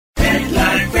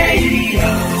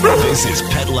This is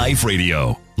Pet Life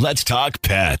Radio. Let's talk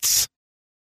pets.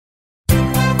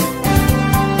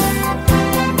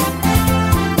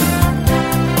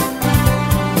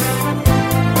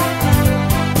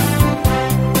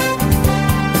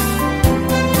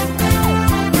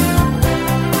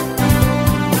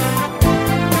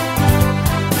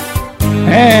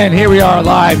 And here we are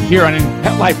live here on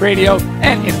Pet Life Radio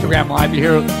and Instagram Live.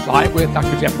 You're here live with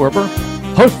Dr. Jeff Werber,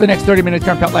 host of the next 30 minutes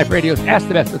on Pet Life Radio's Ask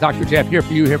the Best with Dr. Jeff, here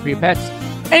for you, here for your pets.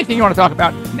 Anything you want to talk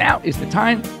about, now is the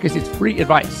time because it's free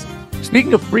advice.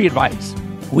 Speaking of free advice,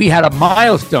 we had a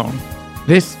milestone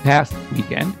this past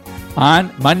weekend. On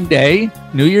Monday,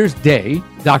 New Year's Day,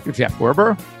 Dr. Jeff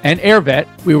Werber and AirVet,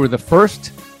 we were the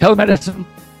first telemedicine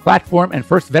platform and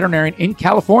first veterinarian in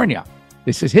California.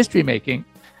 This is history making.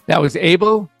 That was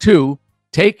able to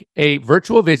take a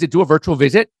virtual visit, do a virtual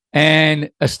visit, and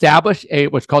establish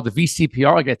what's called the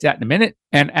VCPR. I'll get to that in a minute.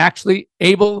 And actually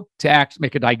able to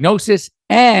make a diagnosis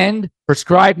and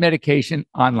prescribe medication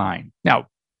online. Now,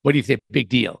 what do you think? Big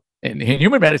deal. In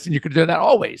human medicine, you could do that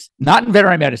always. Not in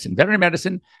veterinary medicine. Veterinary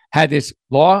medicine had this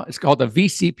law. It's called the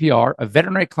VCPR, a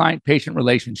veterinary client-patient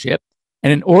relationship.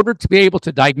 And in order to be able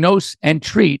to diagnose and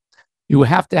treat, you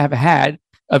have to have had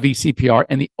a VCPR.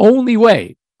 And the only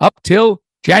way, up till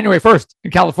January 1st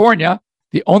in California,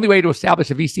 the only way to establish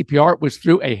a VCPR was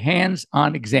through a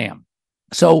hands-on exam.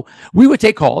 So we would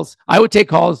take calls. I would take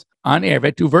calls on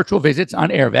AirVet, do virtual visits on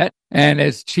AirVet, and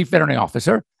as chief veterinary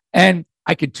officer. And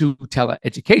I could do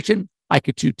tele-education. I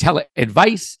could do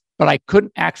tele-advice, but I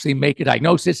couldn't actually make a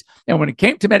diagnosis. And when it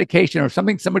came to medication or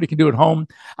something somebody can do at home,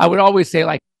 I would always say,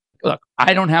 like, look,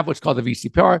 I don't have what's called the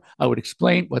VCPR. I would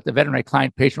explain what the veterinary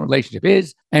client-patient relationship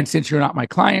is. And since you're not my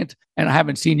client and I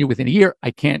haven't seen you within a year,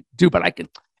 I can't do, but I can.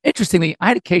 Interestingly, I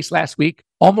had a case last week,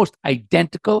 almost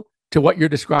identical to what you're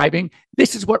describing.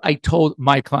 This is what I told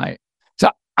my client.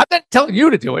 So I'm not telling you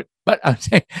to do it, but I'm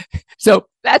saying, so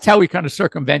that's how we kind of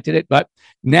circumvented it. But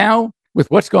now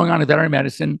with what's going on in veterinary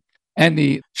medicine and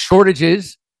the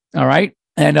shortages, all right,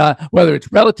 and whether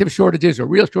it's relative shortages or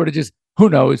real shortages, who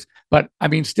knows? But I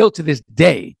mean, still to this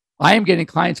day, I am getting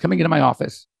clients coming into my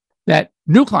office that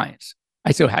new clients.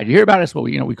 I said, how'd you hear about us? Well,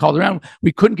 we called around.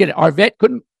 We couldn't get it. Our vet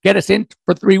couldn't get us in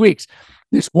for 3 weeks.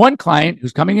 This one client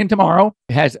who's coming in tomorrow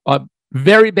has a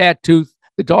very bad tooth.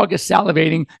 The dog is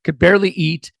salivating, could barely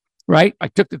eat, right? I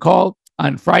took the call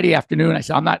on Friday afternoon. I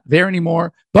said, I'm not there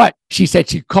anymore. But she said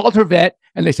she called her vet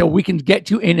and they said, we can get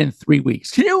you in 3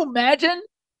 weeks. Can you imagine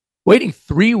waiting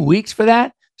 3 weeks for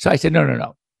that? So I said,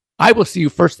 no. I will see you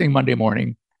first thing Monday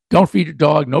morning. Don't feed your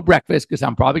dog, no breakfast, because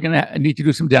I'm probably going to need to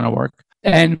do some dental work.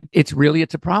 And it's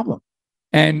a problem.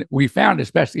 And we found,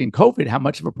 especially in COVID, how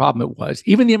much of a problem it was.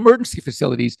 Even the emergency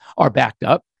facilities are backed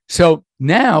up. So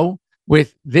now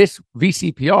with this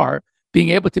VCPR being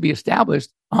able to be established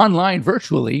online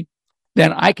virtually,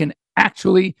 then I can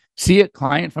actually see a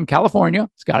client from California.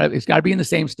 It's got to be in the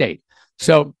same state.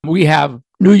 So we have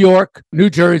New York,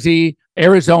 New Jersey,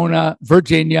 Arizona,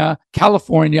 Virginia,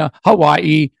 California,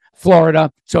 Hawaii,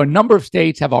 Florida. So a number of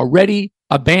states have already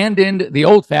abandoned the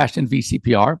old-fashioned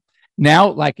VCPR. Now,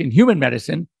 like in human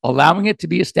medicine, allowing it to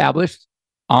be established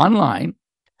online.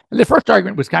 And the first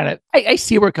argument was kind of, I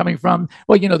see where we're coming from.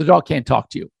 Well, the dog can't talk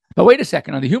to you. But wait a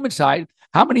second. On the human side,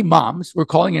 how many moms were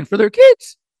calling in for their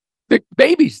kids? The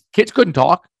babies, kids couldn't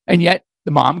talk. And yet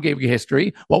the mom gave you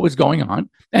history, what was going on.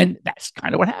 And that's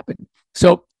kind of what happened.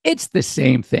 So it's the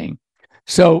same thing.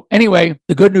 So anyway,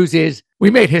 the good news is we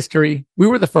made history. We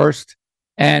were the first.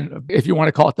 And if you want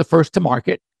to call it the first to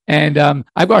market. And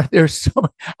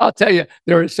I'll tell you,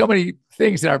 there are so many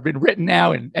things that have been written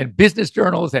now and business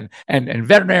journals and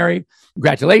veterinary.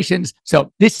 Congratulations.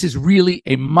 So this is really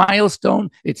a milestone.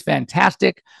 It's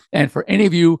fantastic. And for any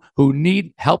of you who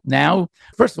need help now,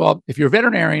 first of all, if your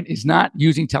veterinarian is not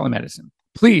using telemedicine,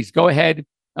 please go ahead.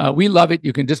 We love it.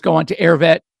 You can just go onto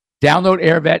AirVet, download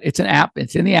AirVet. It's an app.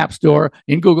 It's in the App Store,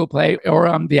 in Google Play or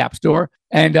the App Store,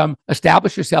 and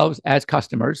establish yourselves as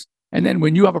customers. And then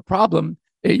when you have a problem,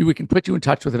 we can put you in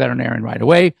touch with a veterinarian right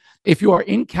away. If you are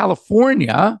in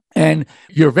California and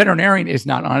your veterinarian is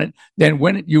not on it, then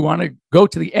when you want to go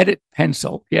to the edit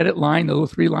pencil, the edit line, the little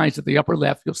 3 lines at the upper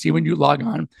left, you'll see when you log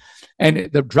on, and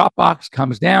the drop box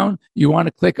comes down. You want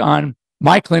to click on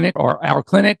My Clinic or Our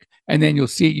Clinic, and then you'll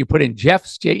see you put in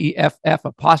Jeff's,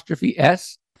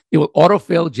 JEFF''S. It will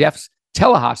autofill Jeff's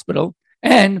telehospital,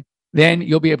 and then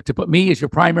you'll be able to put me as your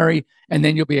primary, and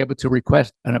then you'll be able to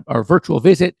request a virtual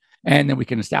visit. And then we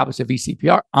can establish a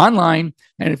VCPR online.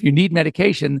 And if you need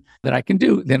medication that I can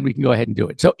do, then we can go ahead and do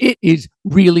it. So it is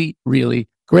really, really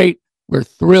great. We're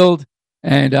thrilled.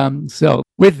 And so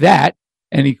with that,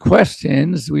 any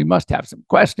questions? We must have some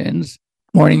questions.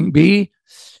 Morning, B.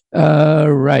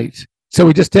 Right. So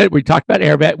we talked about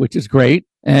AirVet, which is great.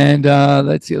 And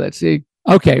let's see.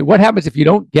 Okay, what happens if you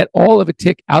don't get all of a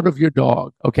tick out of your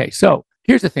dog? Okay, so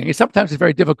here's the thing. Sometimes it's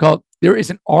very difficult. There is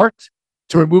an art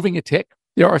to removing a tick.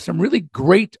 There are some really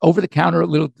great over-the-counter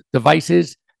little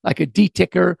devices like a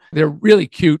de-ticker. They're really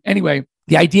cute. Anyway,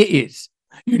 the idea is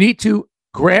you need to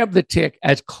grab the tick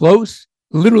as close,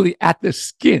 literally at the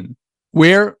skin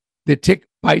where the tick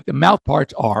bite, the mouth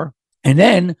parts are. And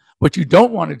then what you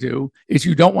don't want to do is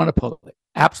you don't want to pull it.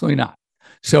 Absolutely not.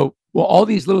 So, all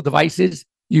these little devices,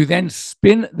 you then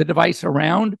spin the device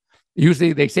around.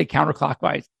 Usually they say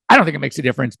counterclockwise. I don't think it makes a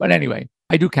difference. But anyway,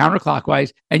 I do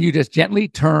counterclockwise, and you just gently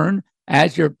turn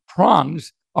as your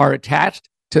prongs are attached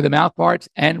to the mouth parts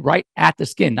and right at the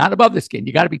skin, not above the skin.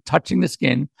 You got to be touching the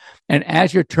skin. And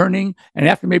as you're turning, and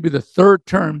after maybe the third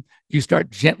turn, you start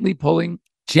gently pulling,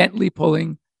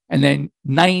 and then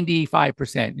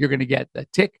 95%, you're going to get the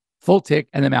tick, full tick,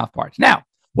 and the mouth parts. Now,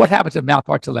 what happens if mouth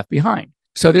parts are left behind?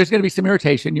 So there's going to be some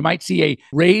irritation. You might see a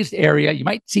raised area. You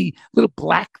might see little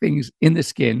black things in the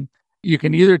skin. You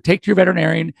can either take to your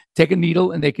veterinarian, take a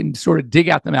needle, and they can sort of dig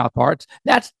out the mouth parts.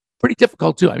 That's pretty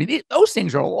difficult too. I mean, those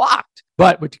things are locked.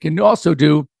 But what you can also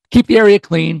do, keep the area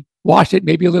clean, wash it,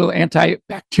 maybe a little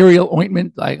antibacterial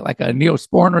ointment like a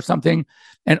Neosporin or something.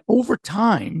 And over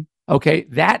time, okay,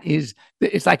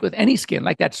 it's like with any skin,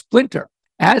 like that splinter.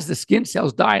 As the skin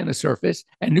cells die on the surface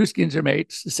and new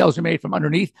cells are made from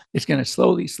underneath, it's going to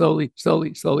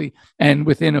slowly, and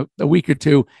within a week or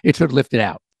two, it should lift it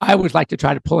out. I always like to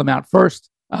try to pull them out first,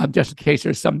 just in case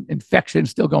there's some infection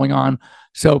still going on.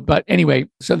 But anyway,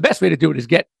 the best way to do it is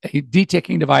get a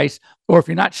de-ticking device, or if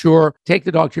you're not sure, take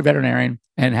the dog to your veterinarian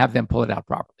and have them pull it out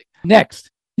properly.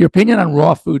 Next, your opinion on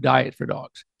raw food diet for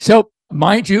dogs. So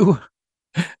mind you,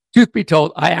 truth be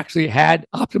told, I actually had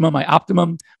Optimum. My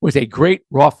Optimum was a great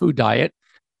raw food diet.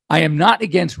 I am not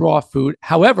against raw food.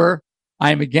 However,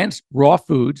 I am against raw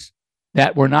foods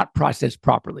that were not processed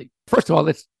properly. First of all,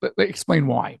 let's explain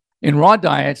why. In raw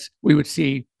diets, we would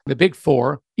see the big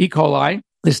four: E. coli,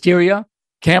 Listeria,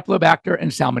 Campylobacter,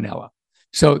 and Salmonella.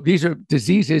 So these are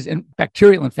diseases and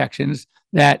bacterial infections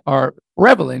that are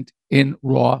prevalent in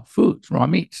raw foods, raw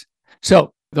meats.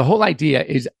 So the whole idea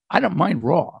is I don't mind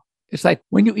raw. It's like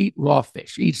when you eat raw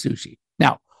fish, you eat sushi.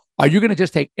 Now, are you going to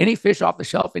just take any fish off the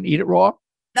shelf and eat it raw?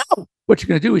 No. What you're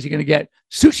going to do is you're going to get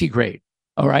sushi grade.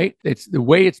 All right. It's the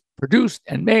way it's produced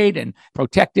and made and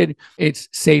protected. It's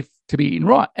safe to be eaten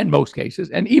raw in most cases.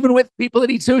 And even with people that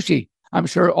eat sushi, I'm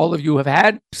sure all of you have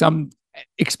had some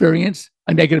experience,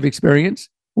 a negative experience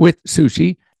with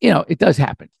sushi. It does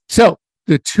happen. So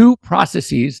the two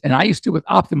processes, and I used to with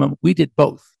Optimum, we did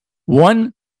both.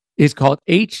 One is called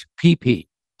HPP.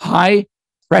 High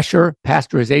pressure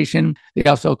pasteurization. They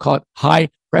also call it high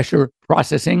pressure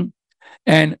processing.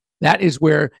 And that is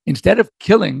where instead of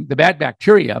killing the bad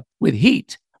bacteria with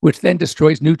heat, which then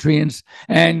destroys nutrients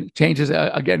and changes,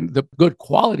 again, the good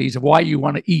qualities of why you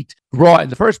want to eat raw in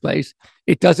the first place,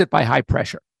 it does it by high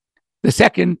pressure. The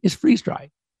second is freeze drying.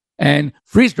 And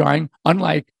freeze drying,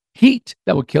 unlike heat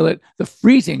that will kill it, the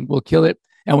freezing will kill it.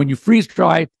 And when you freeze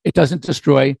dry, it doesn't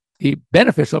destroy the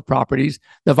beneficial properties,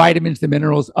 the vitamins, the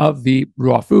minerals of the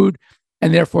raw food,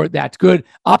 and therefore that's good.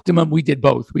 Optimum, we did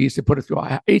both. We used to put it through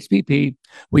HPP.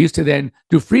 We used to then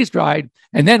do freeze-dried,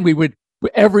 and then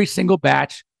every single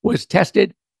batch was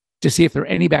tested to see if there are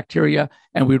any bacteria,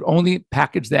 and we would only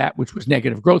package that which was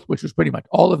negative growth, which was pretty much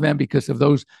all of them because of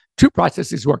those two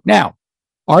processes work. Now,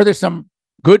 are there some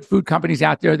good food companies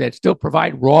out there that still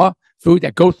provide raw food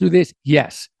that go through this?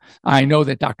 Yes. I know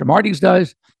that Dr. Marty's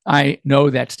does. I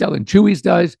know that Stella and Chewy's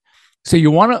does. So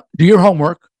you want to do your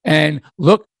homework and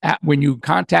look at when you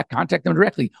contact them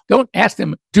directly. Don't ask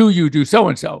them, do you do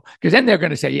so-and-so? Because then they're going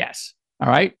to say yes. All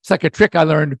right. It's like a trick I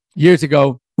learned years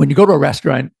ago when you go to a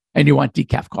restaurant and you want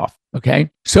decaf coffee. Okay.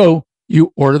 So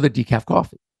you order the decaf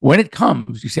coffee. When it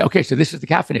comes, you say, okay, so this is the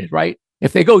caffeinated, right?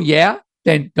 If they go, yeah,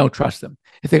 then don't trust them.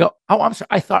 If they go, oh, I'm sorry,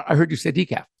 I heard you say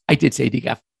decaf. I did say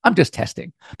decaf. I'm just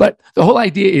testing. But the whole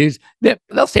idea is that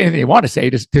they'll say anything they want to say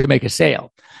to make a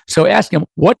sale. So ask them,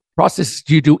 what processes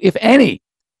do you do, if any?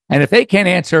 And if they can't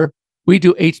answer, we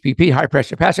do HPP, high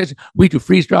pressure pasteurization. We do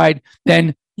freeze dried.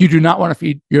 Then you do not want to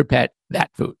feed your pet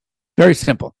that food. Very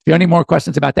simple. If you have any more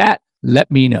questions about that, let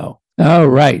me know. All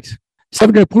right.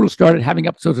 7-year-old poodle started having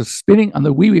episodes of spinning on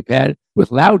the wee-wee pad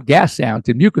with loud gas sounds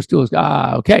and mucus stools.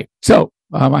 Okay. So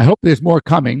I hope there's more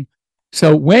coming.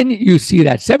 So when you see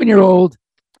that 7-year-old,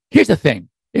 here's the thing.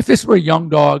 If this were a young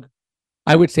dog,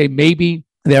 I would say maybe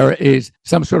there is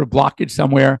some sort of blockage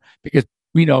somewhere because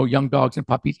we know young dogs and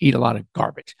puppies eat a lot of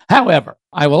garbage. However,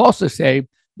 I will also say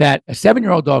that a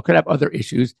 7-year-old dog could have other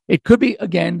issues. It could be,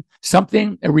 again,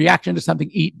 a reaction to something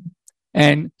eaten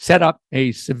and set up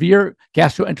a severe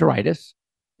gastroenteritis.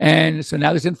 And so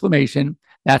now there's inflammation.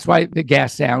 That's why the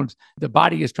gas sounds. The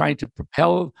body is trying to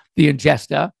propel the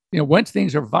ingesta. Once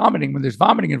things are vomiting, when there's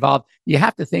vomiting involved, you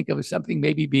have to think of something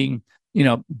maybe being,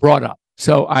 brought up.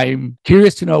 So I'm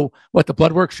curious to know what the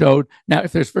blood work showed. Now,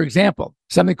 if there's, for example,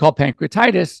 something called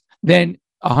pancreatitis, then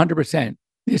 100%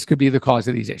 this could be the cause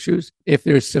of these issues. If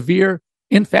there's severe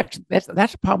infection, that's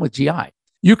a problem with GI.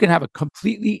 You can have a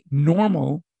completely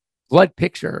normal blood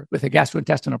picture with a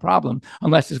gastrointestinal problem,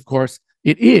 unless, of course,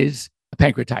 it is a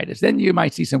pancreatitis. Then you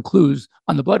might see some clues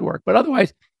on the blood work, but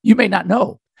otherwise you may not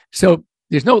know. So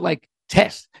there's no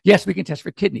test. Yes, we can test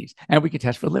for kidneys, and we can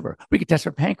test for liver. We can test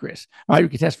for pancreas. Right? We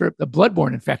can test for the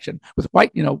bloodborne infection with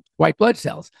white blood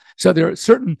cells. So there are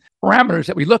certain parameters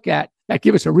that we look at that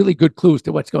give us a really good clues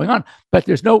to what's going on, but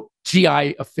there's no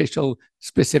GI official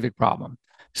specific problem.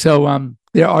 So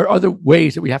there are other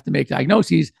ways that we have to make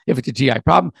diagnoses if it's a GI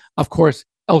problem. Of course,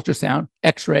 ultrasound,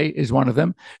 X-ray is one of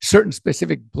them. Certain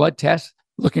specific blood tests,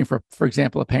 looking for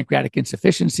example, a pancreatic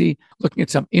insufficiency, looking at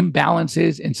some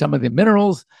imbalances in some of the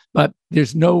minerals, but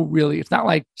it's not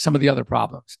like some of the other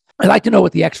problems. I'd like to know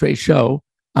what the X-rays show.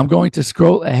 I'm going to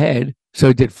scroll ahead. So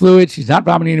it did fluid. She's not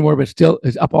vomiting anymore, but still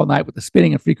is up all night with the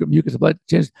spitting and frequent mucus and blood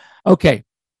changes. Okay,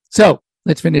 so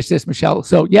let's finish this, Michelle.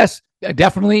 So yes,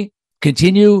 definitely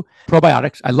continue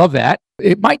probiotics. I love that.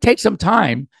 It might take some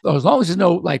time, as long as there's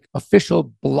no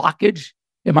official blockage.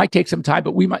 It might take some time,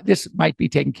 but this might be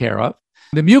taken care of.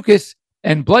 The mucus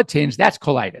and blood tinge, that's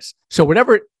colitis. So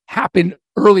whatever happened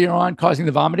earlier on causing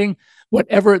the vomiting,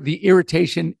 whatever the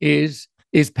irritation is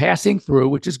passing through,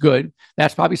 which is good.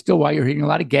 That's probably still why you're hearing a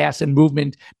lot of gas and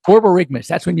movement. Borborygmus,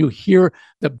 that's when you hear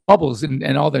the bubbles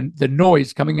and all the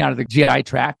noise coming out of the GI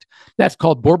tract. That's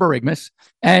called borborygmus.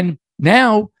 And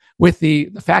now with the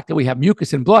fact that we have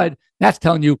mucus and blood, that's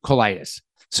telling you colitis.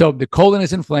 So the colon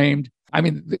is inflamed. I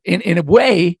mean, in a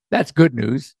way, that's good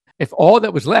news. If all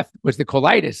that was left was the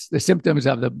colitis, the symptoms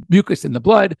of the mucus in the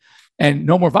blood, and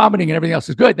no more vomiting and everything else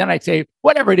is good, then I'd say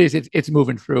whatever it is, it's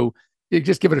moving through. You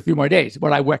just give it a few more days.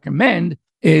 What I recommend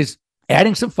is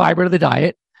adding some fiber to the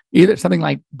diet, either something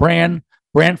like bran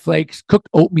flakes, cooked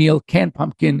oatmeal, canned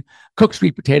pumpkin, cooked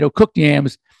sweet potato, cooked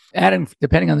yams, adding,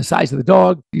 depending on the size of the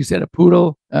dog. You said a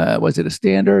poodle. Was it a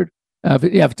standard? If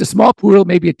it's a small poodle,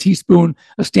 maybe a teaspoon,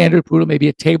 a standard poodle, maybe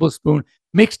a tablespoon,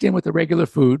 mixed in with the regular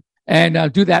food.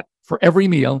 And do that for every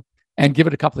meal and give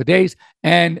it a couple of days.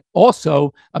 And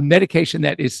also a medication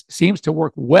that seems to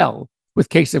work well with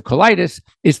cases of colitis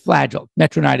is Flagyl,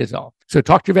 metronidazole. So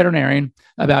talk to your veterinarian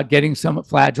about getting some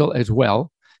Flagyl as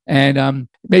well. And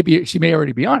maybe she may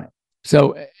already be on it.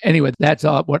 So anyway, that's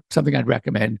something I'd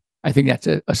recommend. I think that's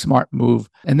a smart move.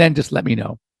 And then just let me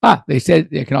know. They said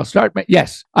they can all start.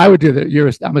 Yes, I would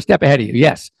do I'm a step ahead of you.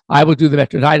 Yes, I will do the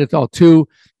metronidazole too.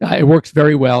 It works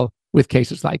very well with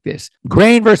cases like this.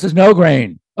 Grain versus no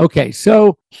grain. Okay,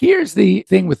 so here's the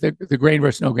thing with the grain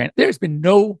versus no grain. There's been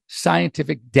no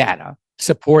scientific data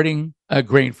supporting a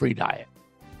grain-free diet.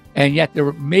 And yet there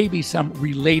may be some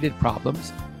related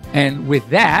problems. And with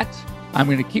that, I'm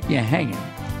going to keep you hanging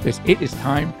because it is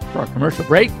time for our commercial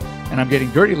break. And I'm getting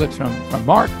dirty looks from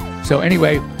Mark. So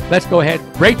anyway, let's go ahead,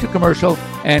 break to commercial.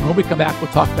 And when we come back,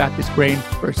 we'll talk about this grain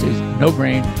versus no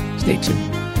grain. Stay tuned.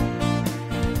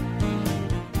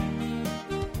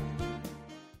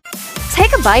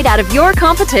 Take a bite out of your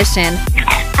competition.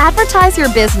 Advertise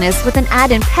your business with an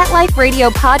ad in Pet Life Radio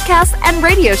podcasts and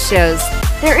radio shows.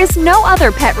 There is no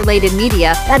other pet-related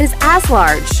media that is as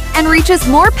large and reaches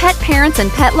more pet parents and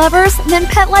pet lovers than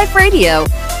Pet Life Radio.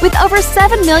 With over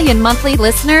 7 million monthly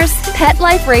listeners, Pet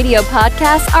Life Radio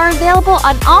podcasts are available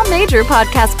on all major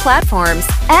podcast platforms.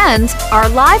 And our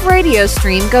live radio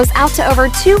stream goes out to over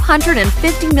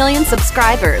 250 million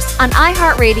subscribers on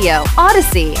iHeartRadio,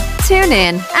 Odyssey,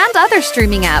 TuneIn, and other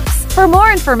streaming apps. For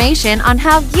more information on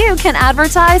how you can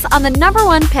advertise on the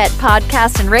 #1 pet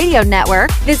podcast and radio network,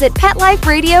 visit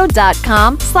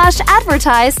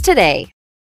PetLifeRadio.com/advertise today.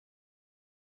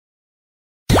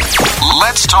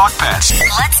 Let's talk pets.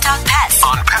 Let's talk pets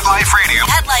On Pet Life Radio.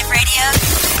 Pet Life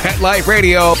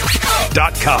Radio.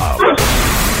 PetLifeRadio.com.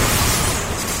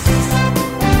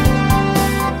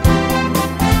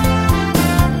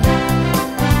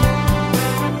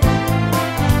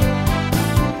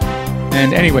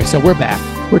 And anyway, so we're back.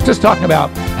 We're just talking about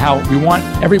how we want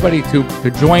everybody to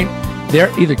join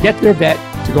either get their vet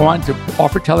to go on to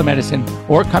offer telemedicine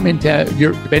or come into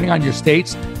depending on your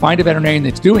states, find a veterinarian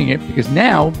that's doing it, because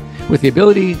now with the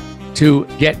ability to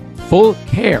get full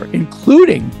care,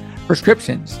 including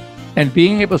prescriptions and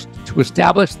being able to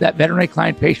establish that veterinary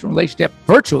client-patient relationship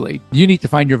virtually, you need to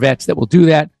find your vets that will do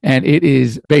that. And it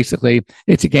is basically,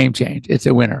 it's a game change. It's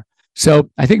a winner. So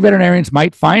I think veterinarians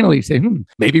might finally say,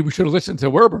 maybe we should have listened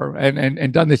to Werber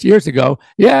and done this years ago.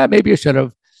 Yeah, maybe I should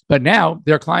have. But now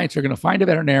their clients are going to find a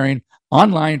veterinarian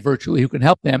online virtually who can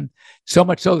help them, so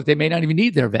much so that they may not even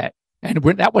need their vet. And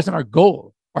that wasn't our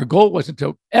goal. Our goal wasn't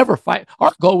to ever fight.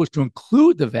 Our goal was to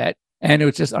include the vet. And it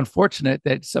was just unfortunate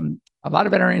that a lot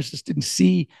of veterinarians just didn't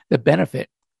see the benefit,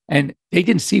 and they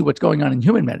didn't see what's going on in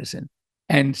human medicine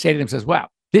and say to themselves, wow,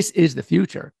 this is the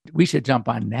future. We should jump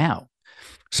on now.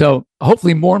 So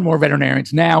hopefully more and more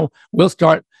veterinarians now will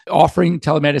start offering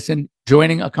telemedicine,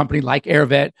 joining a company like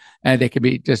AirVet, and they can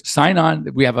be just sign on.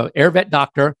 We have an AirVet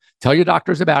doctor, tell your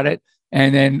doctors about it,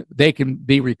 and then they can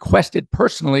be requested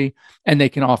personally, and they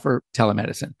can offer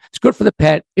telemedicine. It's good for the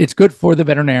pet, it's good for the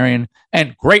veterinarian,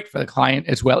 and great for the client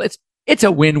as well. It's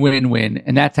a win-win-win,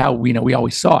 and that's how we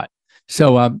always saw it.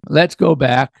 So let's go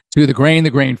back to the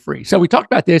grain-free. So we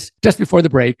talked about this just before the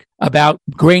break about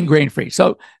grain-free.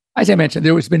 So as I mentioned,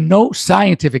 there has been no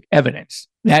scientific evidence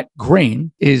that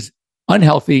grain is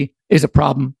unhealthy, is a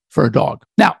problem for a dog.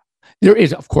 Now, there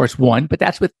is, of course, one, but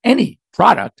that's with any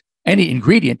product, any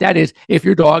ingredient. That is, if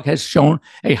your dog has shown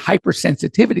a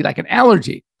hypersensitivity, like an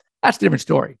allergy, that's a different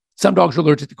story. Some dogs are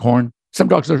allergic to corn. Some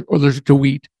dogs are allergic to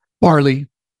wheat, barley.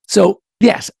 So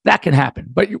yes, that can happen,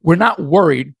 but we're not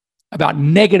worried about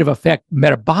negative effect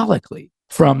metabolically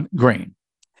from grain.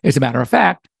 As a matter of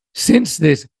fact, since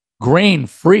this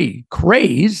grain-free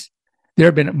craze, there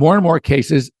have been more and more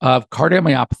cases of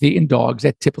cardiomyopathy in dogs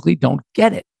that typically don't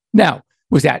get it. Now,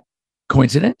 was that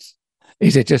coincidence?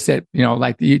 Is it just that,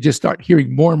 like you just start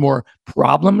hearing more and more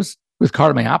problems with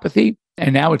cardiomyopathy,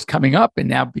 and now it's coming up, and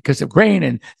now because of grain,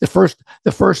 and the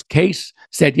first case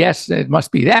said, yes, it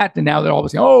must be that, and now they're all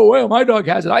saying, oh, well, my dog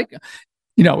has it.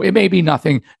 It may be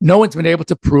nothing. No one's been able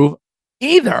to prove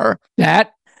either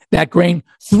that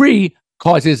grain-free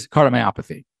causes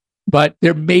cardiomyopathy. But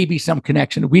there may be some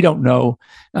connection. We don't know.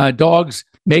 Dogs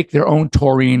make their own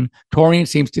taurine. Taurine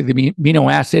seems to be the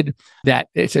amino acid that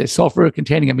it's a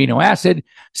sulfur-containing amino acid,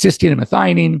 cysteine and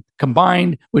methionine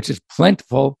combined, which is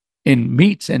plentiful in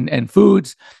meats and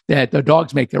foods that the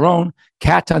dogs make their own.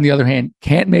 Cats, on the other hand,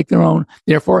 can't make their own.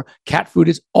 Therefore, cat food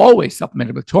is always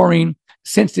supplemented with taurine.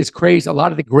 Since this craze, a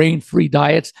lot of the grain-free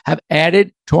diets have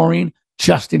added taurine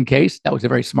just in case. That was a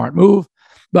very smart move.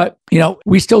 But,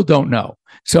 we still don't know.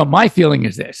 So my feeling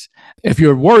is this: if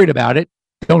you're worried about it,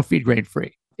 don't feed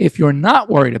grain-free. If you're not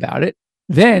worried about it,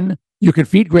 then you can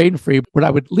feed grain-free. What I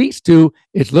would at least do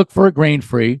is look for a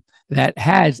grain-free that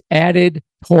has added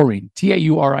taurine,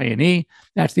 Taurine.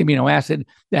 That's the amino acid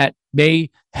that may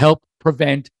help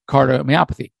prevent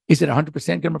cardiomyopathy. Is it 100%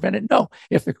 going to prevent it? No.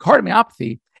 If the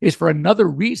cardiomyopathy is for another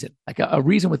reason, like a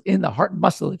reason within the heart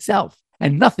muscle itself,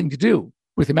 and nothing to do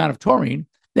with the amount of taurine,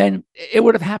 then it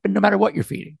would have happened no matter what you're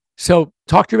feeding. So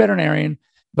talk to your veterinarian.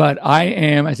 But I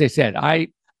am, as I said, I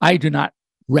do not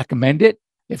recommend it.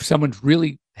 If someone's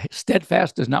really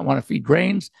steadfast, does not want to feed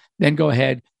grains, then go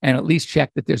ahead and at least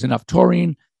check that there's enough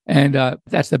taurine. And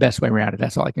that's the best way around it.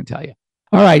 That's all I can tell you.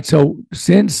 All right. So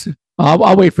since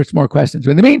I'll wait for some more questions.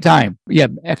 But in the meantime,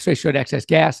 x-ray showed excess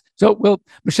gas. So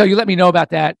Michelle, you let me know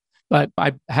about that. But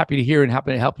I'm happy to hear and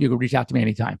happy to help you. Reach out to me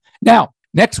anytime. Now,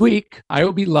 next week, I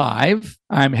will be live.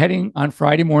 I'm heading on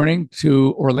Friday morning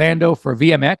to Orlando for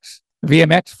VMX.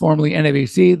 VMX, formerly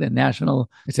NAVC,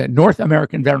 it's a North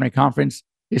American Veterinary Conference.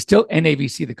 It's still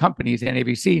NAVC, the company is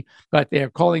NAVC, but they're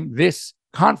calling this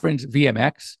conference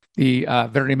VMX, the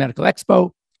Veterinary Medical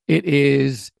Expo. It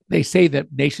is, they say, the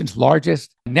nation's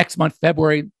largest. Next month,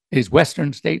 February, is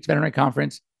Western States Veterinary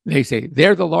Conference. They say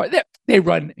they're the largest. They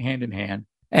run hand in hand.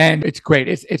 And it's great.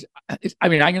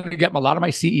 I'm going to get a lot of my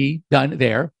CE done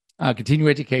there, continuing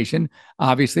education,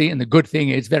 obviously. And the good thing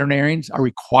is veterinarians are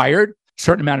required a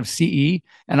certain amount of CE.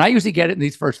 And I usually get it in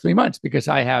these first 3 months because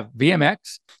I have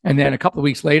VMX. And then a couple of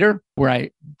weeks later, where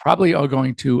I probably are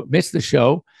going to miss the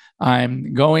show,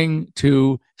 I'm going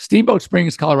to Steamboat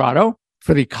Springs, Colorado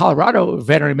for the Colorado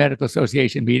Veterinary Medical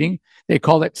Association meeting. They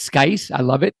call it SCICE. I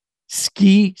love it.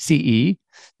 Ski CE.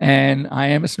 And I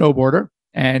am a snowboarder.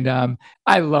 And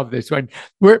I love this one.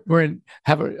 We're in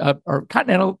have our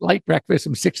continental light breakfast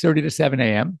from 6:30 to 7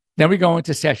 a.m. Then we go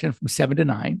into session from 7 to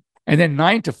 9, and then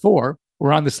 9 to 4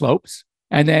 we're on the slopes,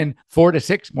 and then 4 to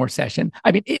 6 more session.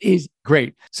 It is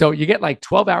great. So you get like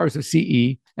 12 hours of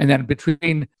CE, and then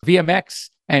between VMX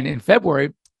and in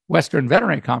February Western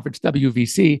Veterinary Conference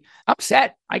WVC, I'm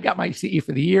set. I got my CE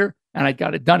for the year, and I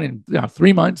got it done in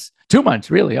 3 months, 2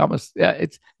 months really, almost.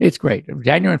 It's great.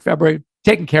 January and February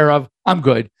taken care of. I'm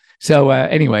good. So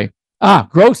anyway,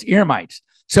 gross ear mites.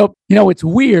 So, what's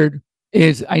weird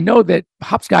is I know that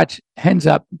Hopscotch ends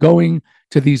up going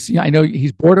to these, I know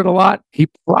he's boarded a lot. He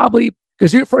probably,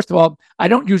 because first of all, I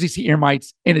don't usually see ear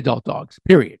mites in adult dogs,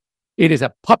 period. It is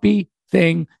a puppy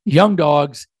thing, young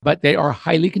dogs, but they are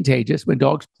highly contagious when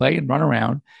dogs play and run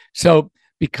around. So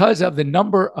because of the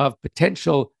number of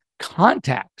potential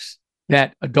contacts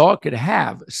that a dog could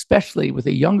have, especially with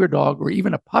a younger dog or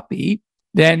even a puppy,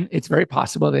 then it's very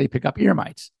possible they pick up ear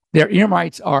mites. Their ear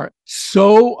mites are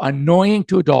so annoying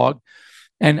to a dog.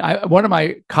 And one of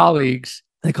my colleagues,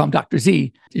 they call him Dr.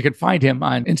 Z. You can find him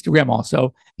on Instagram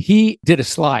also. He did a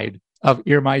slide of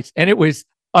ear mites, and it was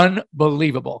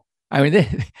unbelievable. I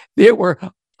mean, there were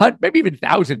maybe even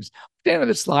thousands. Stand on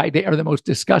the slide. They are the most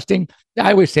disgusting.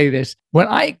 I always say this. When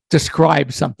I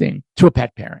describe something to a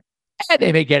pet parent, and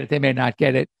they may get it, they may not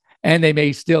get it, and they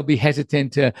may still be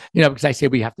hesitant to, because I say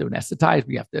we have to anesthetize,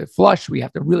 we have to flush, we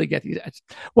have to really get these,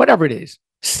 whatever it is.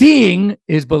 Seeing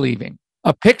is believing.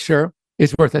 A picture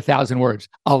is worth 1,000 words.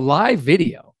 A live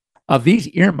video of these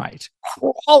ear mites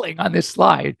crawling on this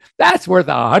slide, that's worth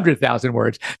 100,000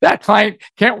 words. That client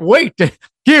can't wait to,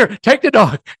 here, take the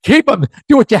dog, keep them,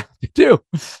 do what you have to do.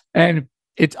 And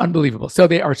it's unbelievable. So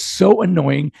they are so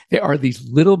annoying. They are these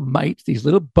little mites, these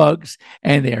little bugs,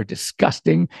 and they are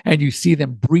disgusting. And you see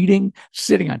them breeding,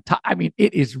 sitting on top. I mean,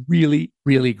 it is really,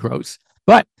 really gross,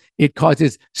 but it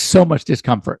causes so much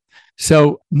discomfort.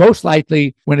 So most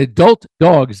likely when adult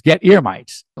dogs get ear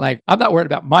mites, like I'm not worried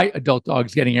about my adult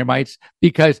dogs getting ear mites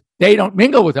because they don't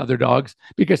mingle with other dogs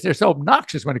because they're so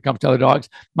obnoxious when it comes to other dogs.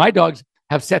 My dogs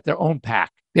have set their own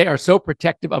pack. They are so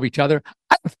protective of each other.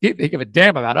 I don't think they give a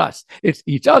damn about us. It's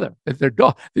each other. It's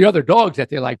the other dogs that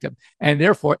they like them. And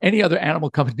therefore, any other animal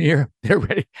comes near, they're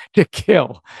ready to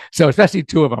kill. So especially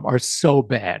two of them are so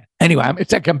bad. Anyway,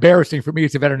 it's like embarrassing for me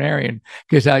as a veterinarian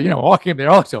because, walking them, they're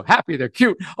all so happy. They're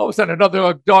cute. All of a sudden,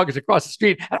 another dog is across the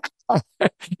street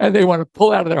and they want to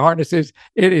pull out of their harnesses.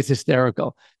 It is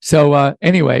hysterical. So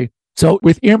anyway, so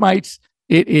with ear mites,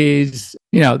 it is,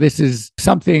 this is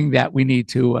something that we need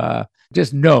to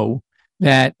just know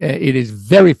that it is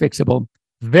very fixable,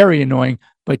 very annoying,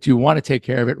 but you want to take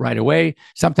care of it right away.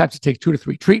 Sometimes it takes 2 to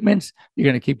 3 treatments. You're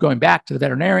going to keep going back to the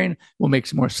veterinarian. We'll make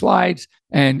some more slides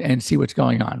and see what's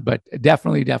going on. But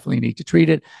definitely need to treat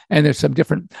it. And there's some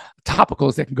different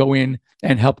topicals that can go in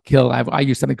and help kill. I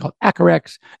use something called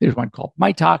Acarex. There's one called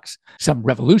Mitox. Some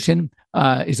Revolution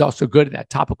is also good at that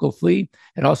topical flea.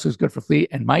 It also is good for flea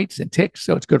and mites and ticks.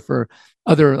 So it's good for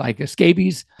other like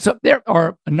scabies. So there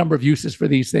are a number of uses for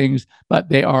these things, but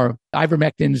they are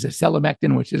ivermectins,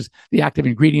 selamectin, which is the active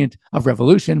ingredient of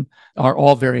Revolution, are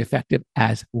all very effective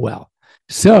as well.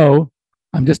 So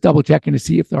I'm just double checking to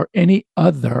see if there are any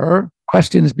other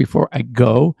questions before I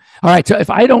go. All right. So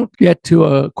if I don't get to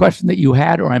a question that you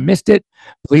had or I missed it,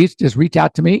 please just reach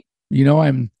out to me.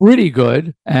 I'm pretty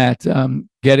good at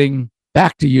getting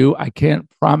back to you. I can't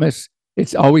promise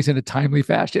it's always in a timely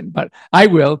fashion, but I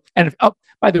will. And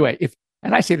by the way,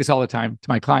 and I say this all the time to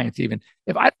my clients, even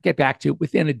if I get back to you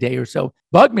within a day or so,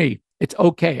 bug me. It's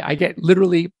okay. I get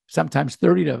literally sometimes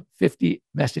 30 to 50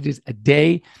 messages a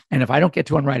day. And if I don't get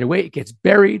to one right away, it gets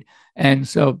buried. And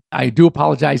so I do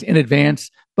apologize in advance,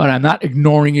 but I'm not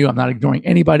ignoring you. I'm not ignoring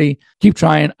anybody. Keep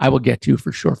trying. I will get to you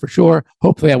for sure, for sure.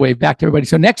 Hopefully I wave back to everybody.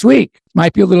 So next week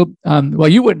might be a little,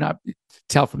 you would not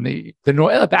tell from the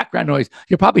noise, background noise.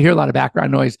 You'll probably hear a lot of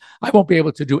background noise. I won't be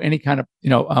able to do any kind of,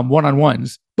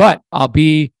 one-on-ones, but I'll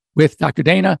be with Dr.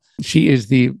 Dana. She is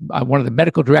the one of the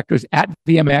medical directors at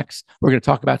VMX. We're going to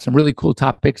talk about some really cool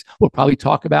topics. We'll probably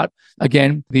talk about,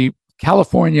 again, the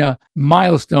California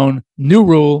milestone new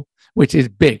rule, which is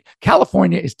big.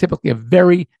 California is typically a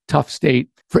very tough state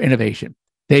for innovation.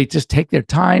 They just take their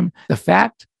time. The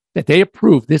fact that they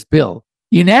approved this bill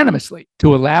unanimously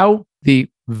to allow the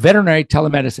veterinary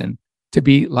telemedicine to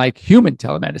be like human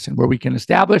telemedicine, where we can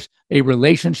establish a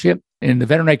relationship, in the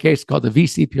veterinary case called the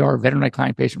VCPR, veterinary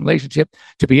client-patient relationship,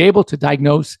 to be able to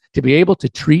diagnose, to be able to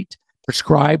treat,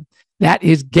 prescribe. That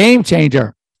is game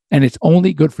changer. And it's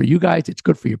only good for you guys. It's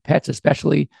good for your pets,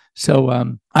 especially. So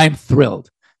I'm thrilled.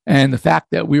 And the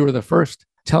fact that we were the first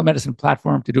telemedicine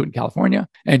platform to do it in California,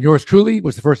 and yours truly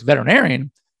was the first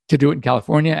veterinarian to do it in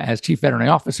California as chief veterinary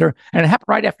officer. And it happened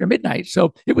right after midnight.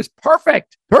 So it was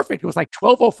perfect. It was like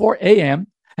 12:04 a.m.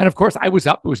 And of course I was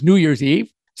up. It was New Year's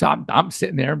Eve. So I'm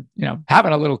sitting there,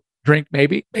 having a little drink,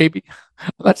 maybe.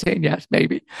 I'm not saying yes,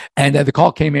 maybe. And the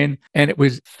call came in and it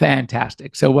was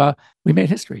fantastic. So we made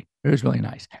history. It was really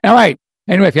nice. All right.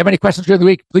 Anyway, if you have any questions during the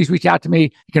week, please reach out to me.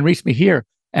 You can reach me here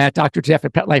at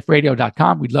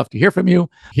drjeff@petliferadio.com. We'd love to hear from you.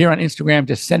 Here on Instagram,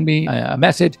 just send me a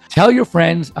message. Tell your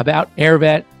friends about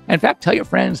AirVet And in fact, tell your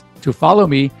friends to follow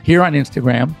me here on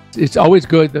Instagram. It's always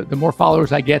good. The more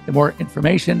followers I get, the more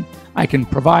information I can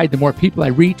provide, the more people I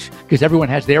reach, because everyone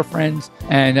has their friends,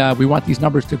 and we want these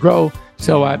numbers to grow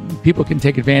so people can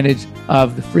take advantage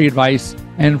of the free advice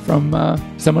and from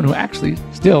someone who actually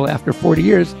still, after 40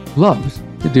 years, loves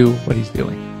to do what he's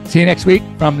doing. See you next week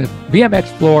from the VMX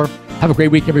floor. Have a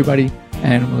great week, everybody,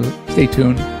 and we'll stay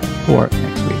tuned for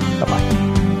next week.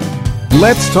 Bye-bye.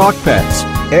 Let's Talk Pets,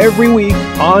 every week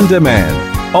on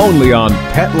demand, only on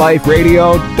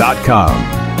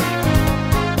PetLifeRadio.com.